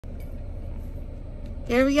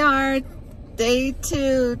Here we are, day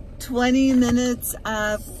 2, 20 minutes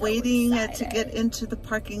of waiting to get into the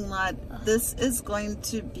parking lot. This is going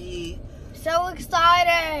to be so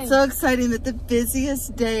exciting. So exciting, but the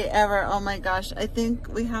busiest day ever. Oh my gosh, I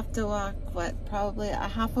think we have to walk, what, probably a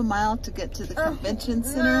half a mile to get to the convention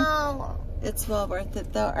center. No. It's well worth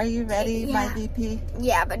it though. Are you ready, my VP?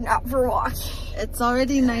 Yeah, but not for walking. It's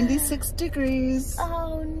already 96 degrees.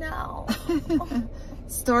 Oh no.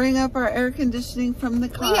 Storing up our air conditioning from the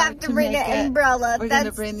car. We have to bring an umbrella. We're going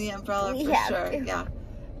to bring the umbrella for sure. Yeah.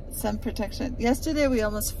 Sun protection. Yesterday we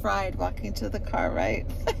almost fried walking to the car, right?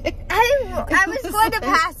 I was going to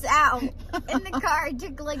pass out in the car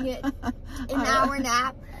tickling it an hour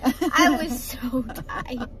nap. I was so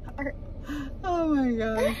tired. Oh my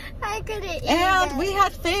God. I couldn't eat. And we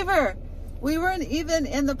had favor. We weren't even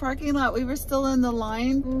in the parking lot. We were still in the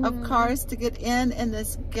line of cars to get in, and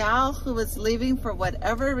this gal who was leaving for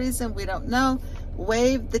whatever reason, we don't know,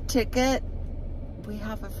 waived the ticket. We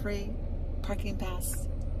have a free parking pass.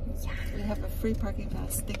 Yeah. We have a free parking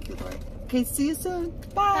pass. Thank you, Lord. Okay, see you soon.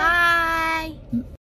 Bye. Bye.